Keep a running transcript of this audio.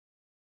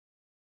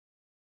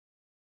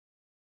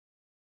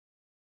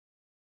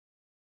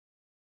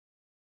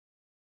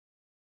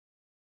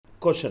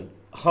Question.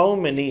 How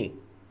many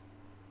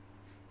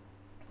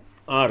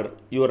are,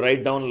 you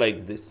write down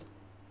like this.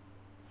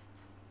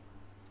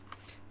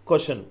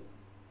 Question.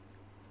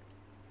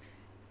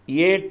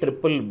 A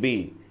triple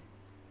B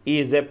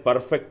is a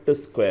perfect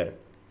square.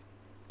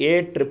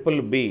 A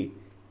triple B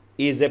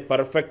is a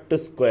perfect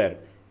square.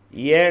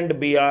 A and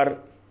B are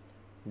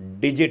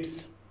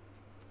digits.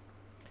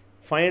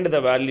 Find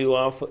the value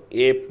of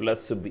A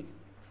plus B.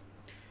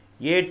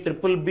 A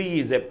triple B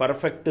is a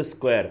perfect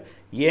square.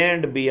 A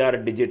and B are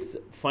digits.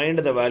 Find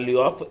the value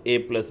of A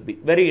plus B.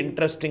 Very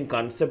interesting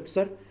concept,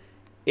 sir.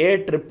 A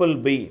triple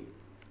B,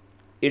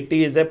 it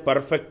is a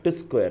perfect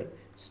square.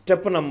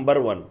 Step number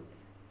 1.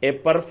 A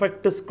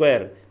perfect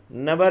square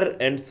never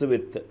ends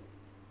with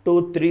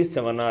 2, 3,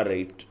 7 or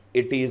 8.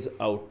 It is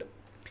out.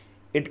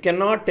 It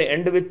cannot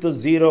end with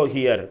 0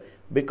 here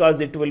because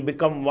it will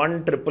become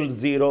 1 triple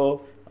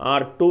 0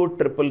 or 2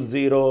 triple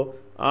 0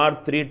 or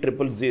 3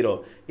 triple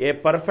 0. A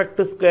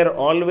perfect square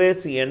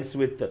always ends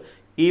with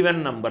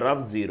even number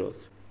of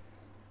zeros.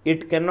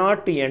 It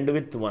cannot end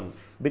with 1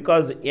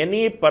 because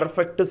any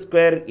perfect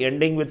square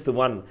ending with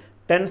 1,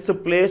 tens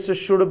place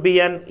should be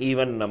an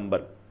even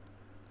number.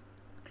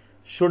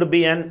 Should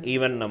be an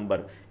even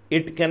number.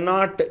 It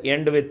cannot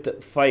end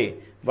with 5.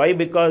 Why?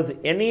 Because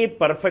any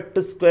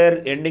perfect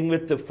square ending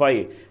with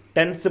 5,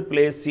 tens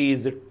place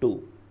is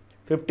 2.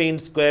 15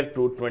 square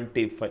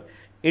 225.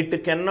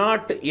 It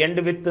cannot end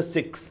with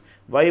 6.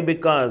 Why?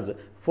 Because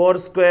 4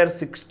 square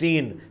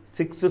 16,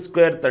 6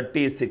 square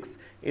 36.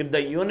 If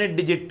the unit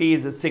digit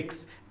is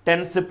 6,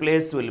 tens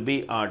place will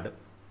be odd.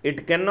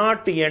 It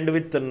cannot end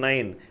with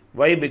 9.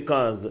 Why?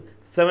 Because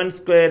 7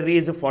 square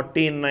is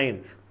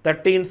 49.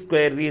 13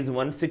 square is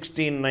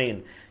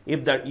 169.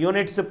 If the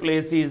units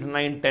place is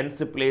 9,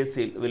 tens place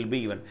will be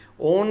even.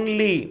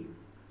 Only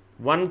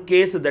one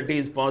case that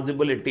is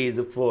possible, it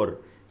is 4.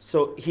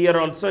 So here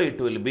also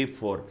it will be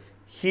 4.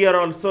 Here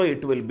also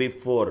it will be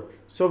 4.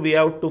 So we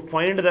have to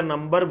find the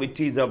number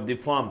which is of the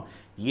form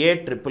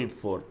A triple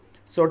 4.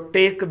 So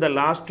take the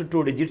last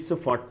 2 digits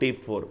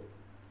 44.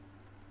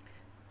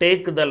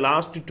 Take the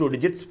last 2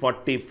 digits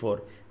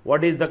 44.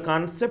 What is the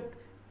concept?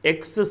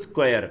 X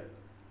square.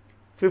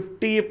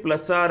 50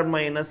 plus or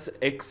minus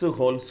x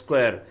whole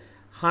square,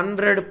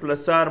 100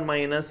 plus or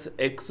minus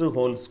x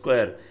whole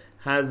square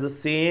has the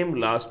same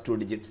last 2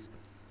 digits.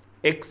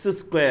 X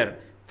square,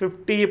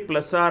 50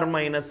 plus or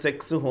minus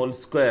x whole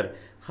square,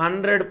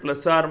 100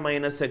 plus or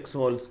minus x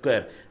whole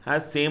square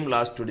has same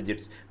last 2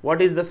 digits. What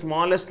is the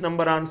smallest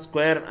number on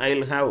square? I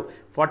will have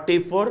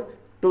 44.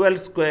 12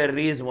 square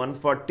is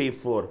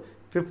 144.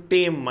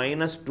 50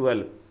 minus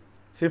 12.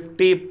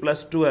 50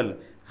 plus 12.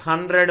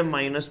 100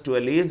 minus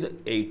 12 is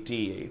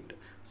 88.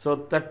 So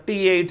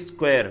 38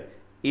 square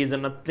is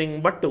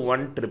nothing but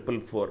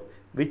 1,444,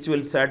 which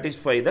will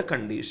satisfy the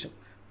condition.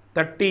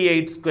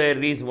 38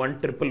 square is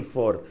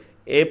 1,444.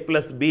 A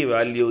plus B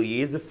value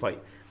is 5.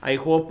 I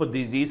hope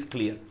this is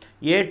clear.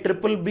 A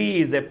triple B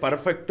is a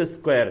perfect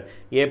square.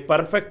 A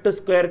perfect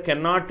square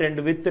cannot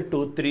end with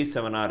 2, 3,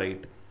 7 or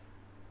 8.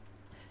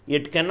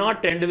 It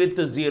cannot end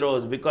with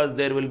zeros because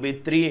there will be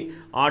 3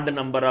 odd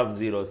number of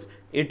zeros.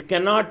 It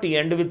cannot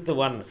end with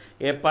 1.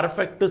 A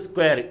perfect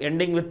square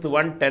ending with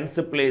 1, tens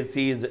place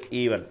is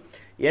even.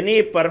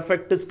 Any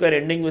perfect square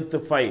ending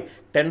with 5,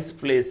 tens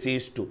place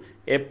is 2.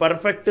 A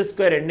perfect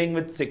square ending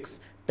with 6,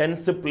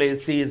 tens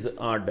place is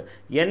odd.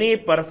 Any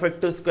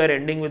perfect square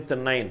ending with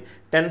 9,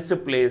 tens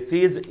place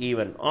is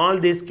even. All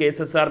these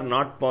cases are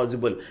not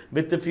possible.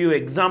 With a few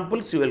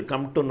examples you will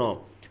come to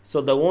know. So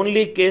the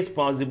only case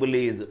possible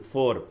is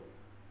 4.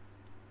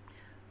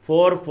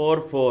 4,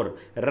 4, 4.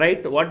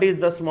 Right? What is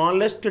the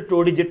smallest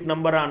 2-digit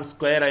number on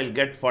square? I will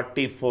get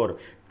 44.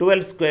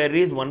 12 square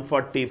is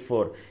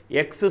 144.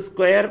 X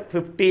square,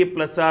 50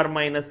 plus or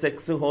minus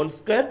x whole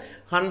square,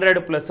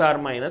 100 plus or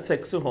minus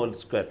x whole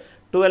square.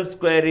 12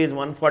 square is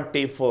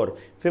 144.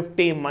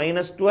 50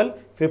 minus 12,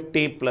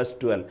 50 plus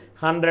 12.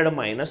 100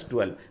 minus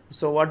 12.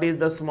 So what is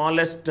the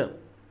smallest?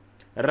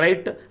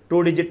 Right,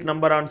 2-digit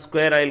number on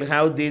square? I will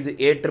have these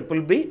A triple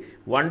B,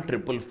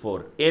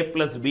 1,444. A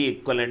plus B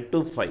equivalent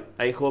to 5.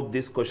 I hope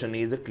this question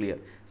is clear.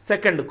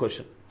 Second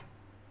question.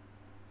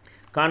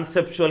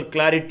 Conceptual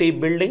clarity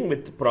building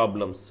with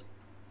problems.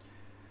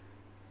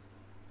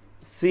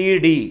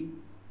 CD,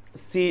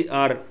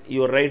 CR,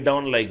 you write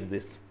down like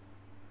this.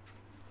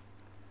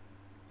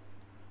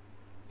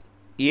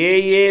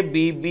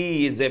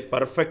 AABB is a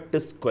perfect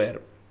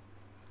square.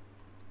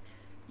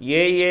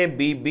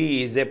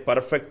 AABB is a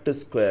perfect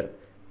square.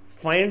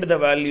 Find the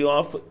value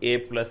of A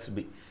plus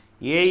B.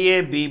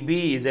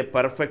 AABB is a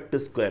perfect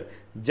square.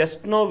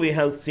 Just now we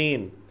have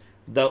seen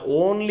the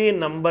only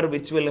number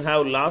which will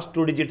have last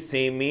 2 digits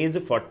same is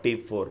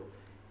 44.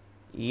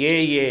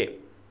 AA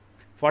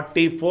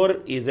 44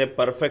 is a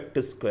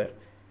perfect square.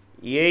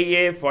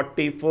 AA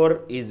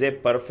 44 is a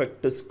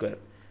perfect square.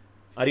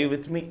 Are you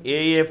with me?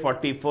 AA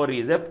 44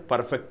 is a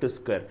perfect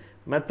square.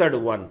 Method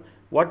 1.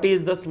 What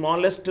is the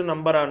smallest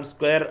number on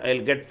square? I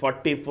will get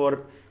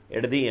 44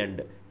 at the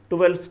end.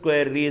 12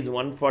 square is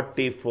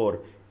 144.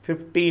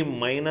 50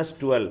 minus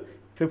 12.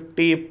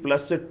 50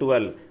 plus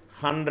 12.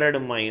 100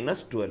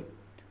 minus 12.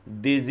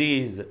 This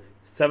is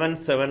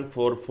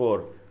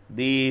 7744.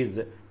 This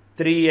is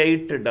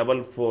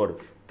 3844.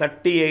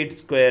 38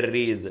 square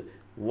is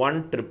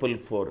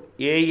 1444.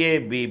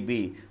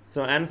 AABB.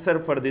 So answer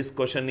for this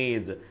question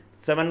is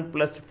 7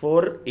 plus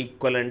 4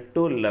 equivalent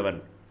to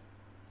 11.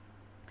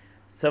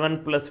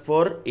 7 plus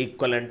 4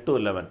 equivalent to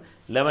 11.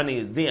 11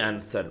 is the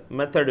answer.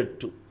 Method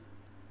 2.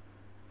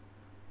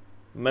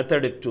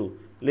 Method 2.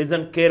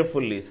 Listen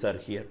carefully, sir,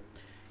 here.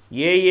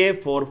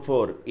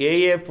 AA44.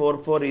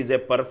 AA44 is a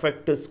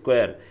perfect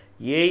square.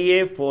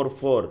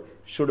 AA44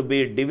 should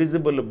be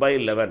divisible by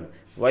 11.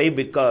 Why?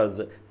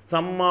 Because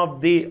sum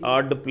of the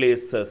odd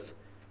places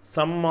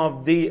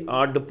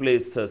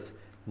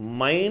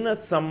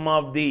minus sum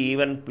of the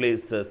even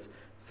places,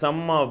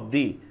 sum of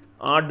the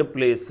odd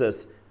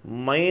places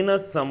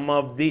minus sum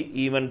of the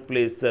even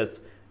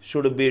places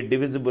should be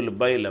divisible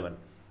by 11.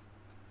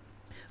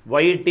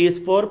 Why it is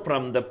 4?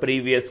 From the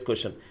previous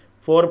question.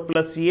 4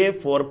 plus a,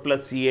 4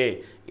 plus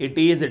a, it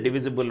is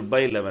divisible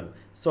by 11.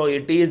 So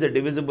it is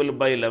divisible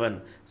by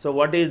 11. So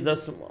what is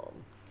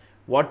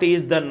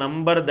the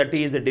number that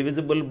is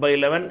divisible by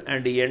 11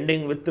 and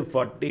ending with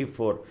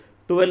 44?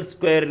 12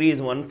 square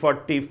is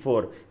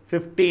 144.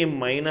 50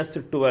 minus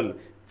 12.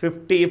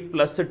 50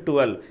 plus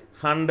 12.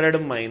 100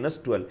 minus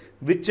 12.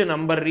 Which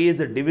number is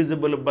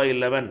divisible by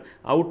 11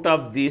 out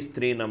of these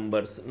three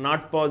numbers?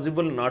 Not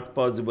possible, not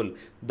possible.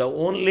 The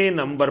only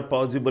number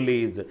possible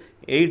is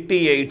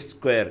 88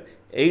 square.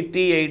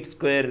 88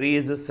 square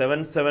is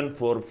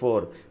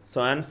 7744.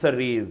 So answer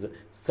is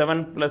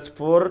 7 plus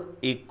 4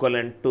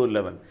 equivalent to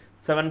 11.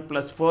 7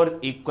 plus 4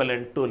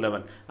 equivalent to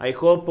 11. I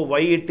hope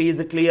why it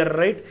is clear,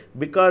 right?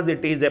 Because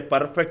it is a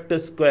perfect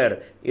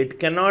square. It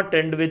cannot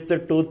end with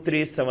 2,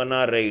 3, 7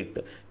 or 8.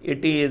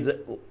 It is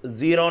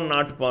 0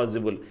 not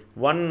possible,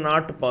 1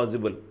 not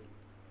possible,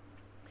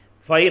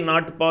 5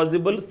 not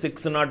possible,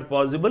 6 not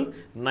possible,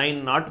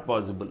 9 not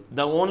possible.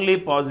 The only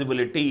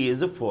possibility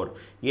is 4.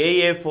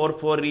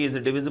 AA44 is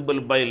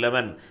divisible by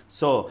 11.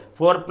 So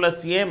 4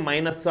 plus a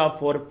minus of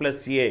 4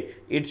 plus a,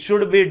 it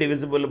should be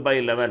divisible by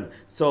 11.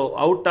 So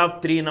out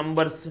of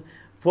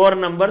 4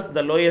 numbers,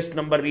 the lowest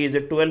number is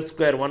 12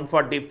 square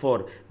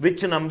 144.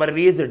 Which number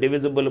is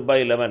divisible by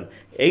 11?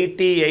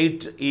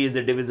 88 is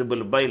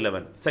divisible by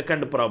 11.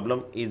 Second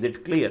problem, is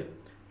it clear?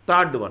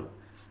 Third one.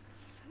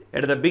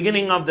 At the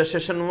beginning of the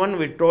session 1,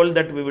 we told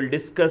that we will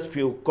discuss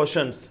few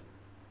questions.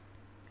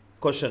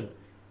 Question: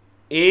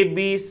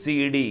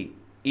 ABCD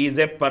is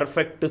a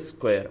perfect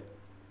square.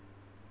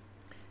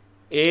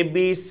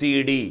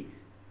 ABCD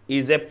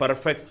is a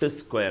perfect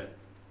square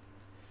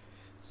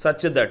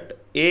such that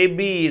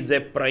AB is a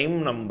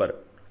prime number,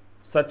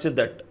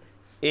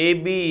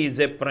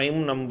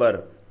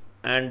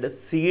 and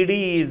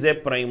CD is a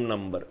prime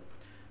number.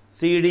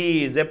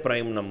 CD is a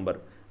prime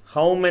number.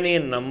 How many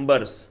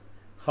numbers?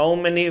 How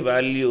many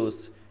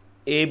values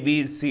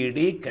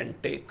ABCD can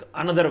take?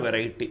 Another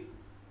variety.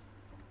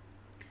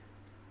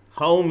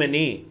 How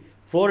many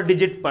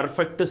 4-digit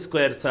perfect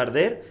squares are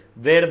there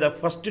where the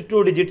first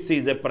 2 digits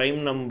is a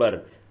prime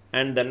number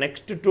and the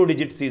next 2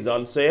 digits is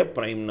also a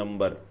prime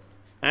number,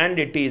 and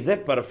it is a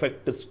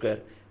perfect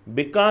square?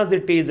 Because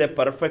it is a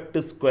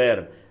perfect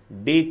square,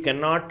 D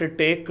cannot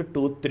take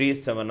 2, 3,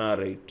 7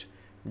 or 8.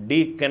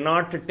 D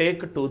cannot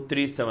take 2,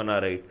 3, 7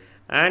 or 8.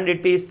 And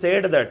it is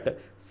said that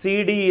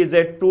CD is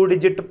a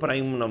 2-digit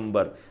prime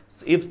number.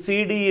 If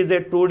CD is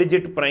a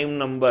 2-digit prime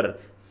number,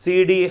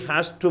 CD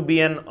has to be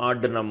an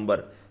odd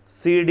number.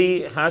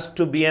 CD has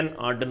to be an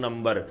odd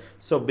number.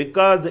 So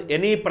because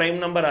any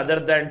prime number other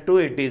than 2,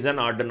 it is an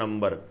odd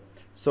number.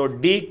 So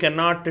D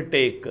cannot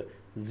take,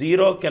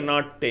 0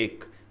 cannot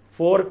take,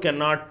 4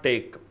 cannot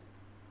take,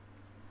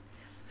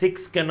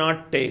 6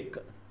 cannot take,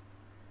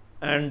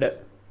 and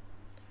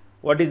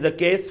what is the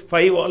case?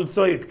 5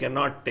 also it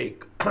cannot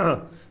take.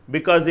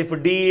 Because if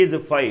D is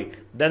 5,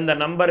 then the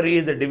number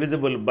is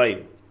divisible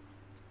by.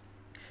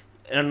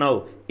 And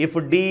now, if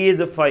D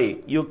is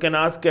 5, you can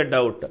ask a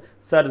doubt.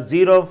 Sir,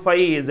 0, 5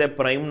 is a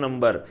prime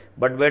number.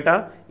 But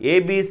beta,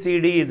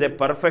 ABCD is a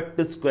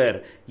perfect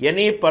square.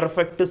 Any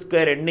perfect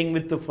square ending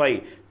with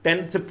 5,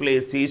 tens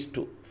place is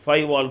 2.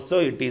 5 also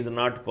it is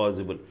not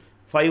possible.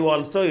 5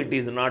 also it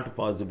is not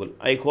possible.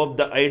 I hope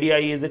the idea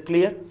is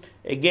clear.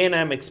 Again I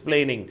am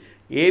explaining.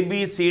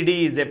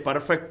 ABCD is a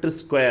perfect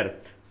square.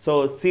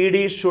 So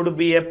CD should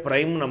be a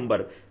prime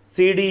number.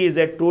 CD is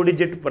a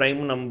 2-digit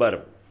prime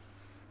number.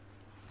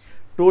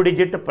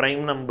 2-digit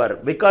prime number.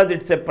 Because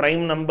it's a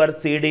prime number,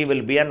 CD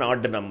will be an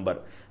odd number.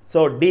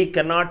 So D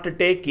cannot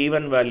take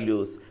even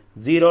values.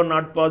 0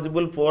 not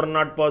possible, 4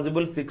 not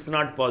possible, 6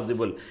 not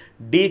possible.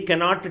 D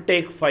cannot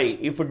take 5.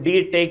 If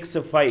D takes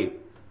 5,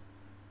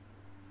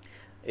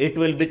 it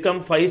will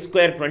become 5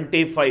 square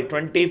 25.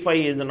 25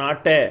 is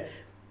not a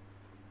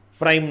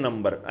prime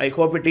number. I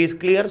hope it is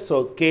clear.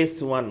 So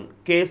case 1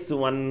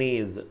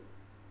 is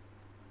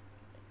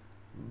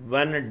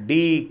when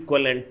D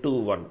equivalent to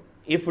 1.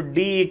 If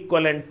D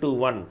equivalent to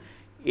 1,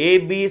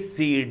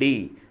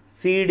 ABCD,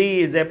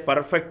 CD is a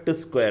perfect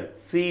square,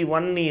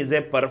 C1 is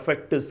a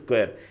perfect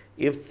square,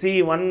 If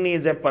C1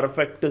 is a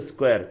perfect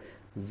square,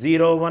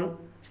 0, 1,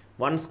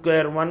 1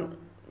 square 1,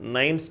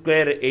 9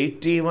 square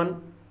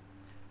 81,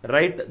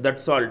 right?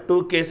 That's all.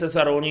 Two cases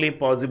are only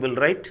possible,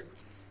 right?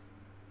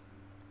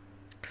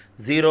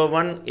 0,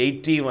 1,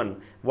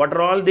 81. What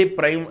are all the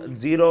prime?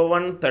 0,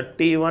 1,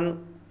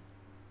 31,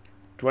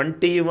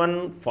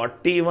 21,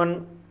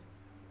 41,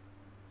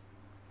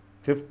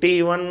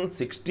 51,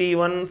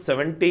 61,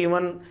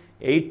 71,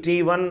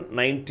 81,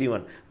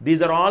 91.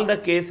 These are all the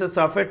cases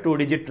of a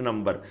two-digit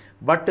number.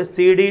 But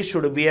CD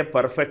should be a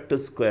perfect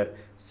square.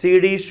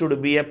 CD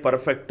should be a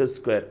perfect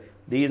square.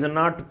 These are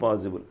not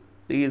possible.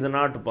 These are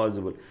not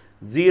possible.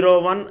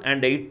 0, 1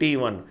 and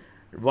 81.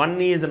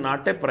 1 is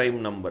not a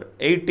prime number.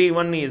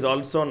 81 is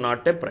also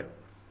not a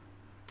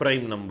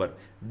prime number.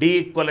 D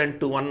equivalent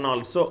to 1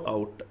 also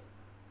out.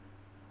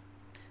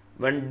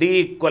 When D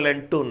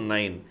equivalent to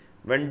 9.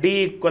 When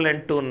D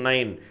equivalent to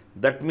 9,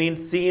 that means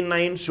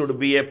C9 should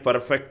be a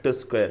perfect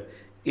square.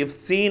 If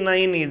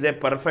C9 is a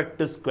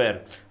perfect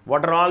square,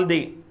 what are all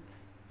the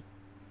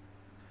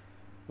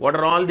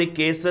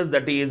cases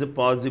that is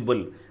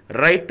possible?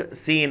 Write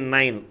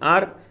C9,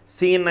 or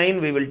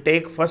C9 we will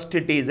take first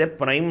it is a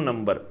prime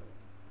number.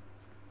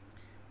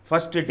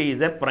 First it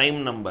is a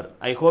prime number.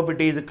 I hope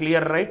it is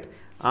clear, right?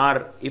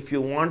 Or if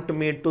you want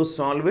me to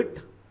solve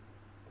it,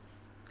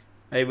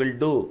 I will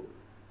do.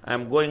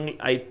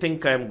 I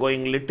think I am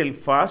going little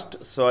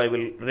fast, so I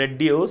will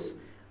reduce.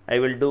 I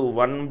will do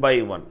one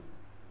by one.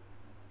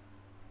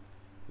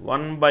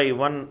 One by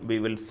one we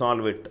will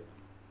solve it.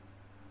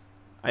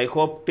 I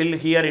hope till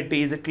here it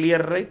is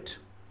clear, right?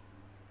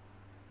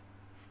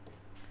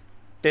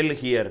 Till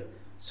here.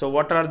 So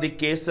what are the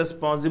cases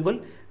possible?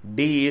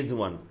 D is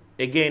 1.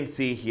 Again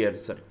see here,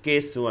 sir.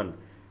 Case 1.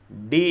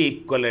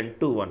 D equivalent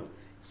to 1.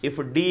 If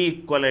D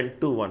equivalent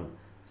to 1,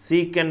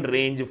 C can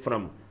range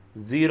from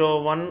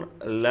 0, 1,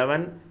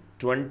 11,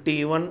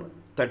 21,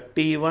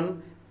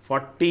 31,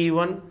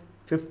 41,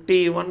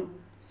 51,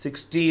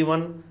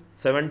 61,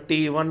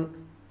 71,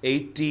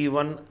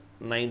 81,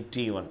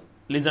 91.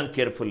 Listen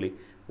carefully.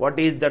 What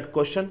is that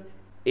question?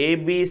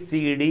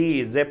 ABCD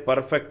is a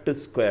perfect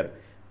square.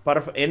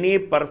 Any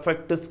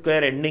perfect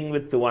square ending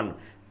with 1.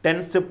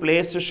 Tens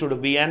place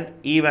should be an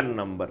even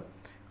number.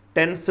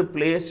 Tens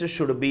place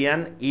should be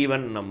an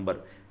even number.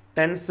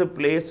 Tens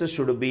place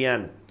should be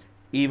an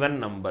even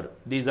number.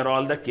 These are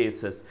all the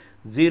cases.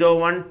 0,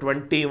 1,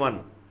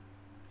 21,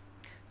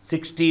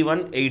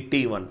 61,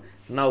 81.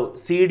 Now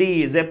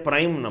CD is a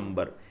prime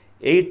number.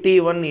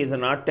 81 is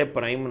not a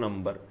prime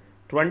number.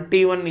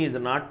 21 is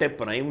not a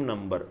prime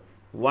number.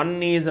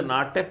 1 is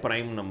not a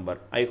prime number.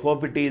 I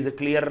hope it is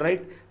clear,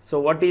 right? So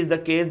what is the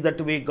case that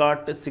we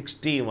got?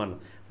 61.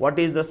 What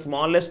is the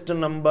smallest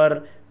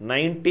number?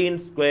 19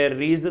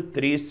 square is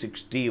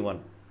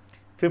 361.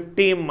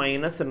 50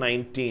 minus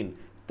 19.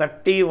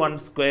 31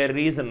 square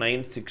is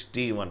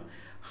 961.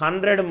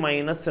 100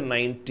 minus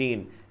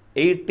 19.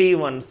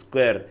 81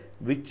 square,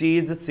 which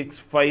is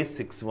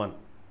 6561.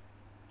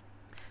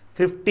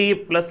 50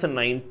 plus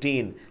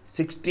 19.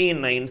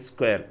 69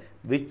 square,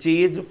 which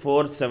is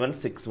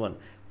 4761.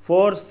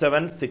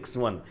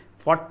 4761.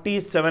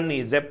 47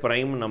 is a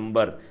prime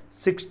number.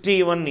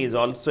 61 is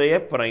also a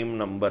prime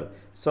number.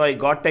 So I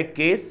got a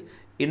case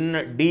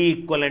in D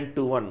equivalent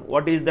to 1.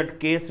 What is that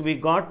case we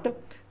got?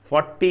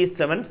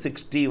 47,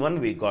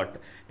 61 we got.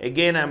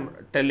 Again I am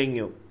telling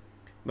you,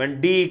 when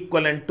D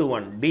equivalent to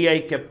 1, D I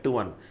kept to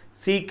 1.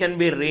 C can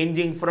be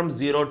ranging from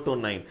 0 to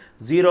 9.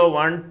 0,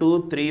 1,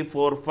 2, 3,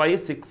 4, 5,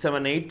 6,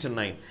 7, 8,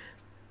 9.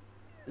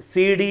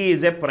 CD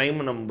is a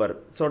prime number.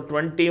 So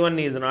 21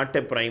 is not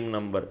a prime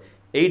number.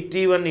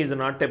 81 is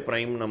not a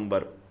prime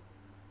number.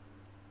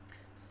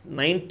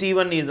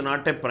 91 is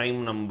not a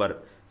prime number.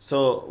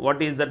 So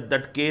what is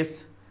that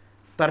case?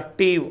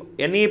 30,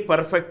 any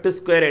perfect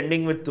square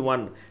ending with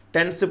 1,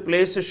 tens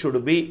place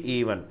should be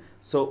even.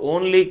 So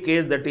only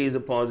case that is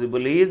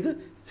possible is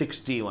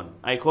 61.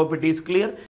 I hope it is clear.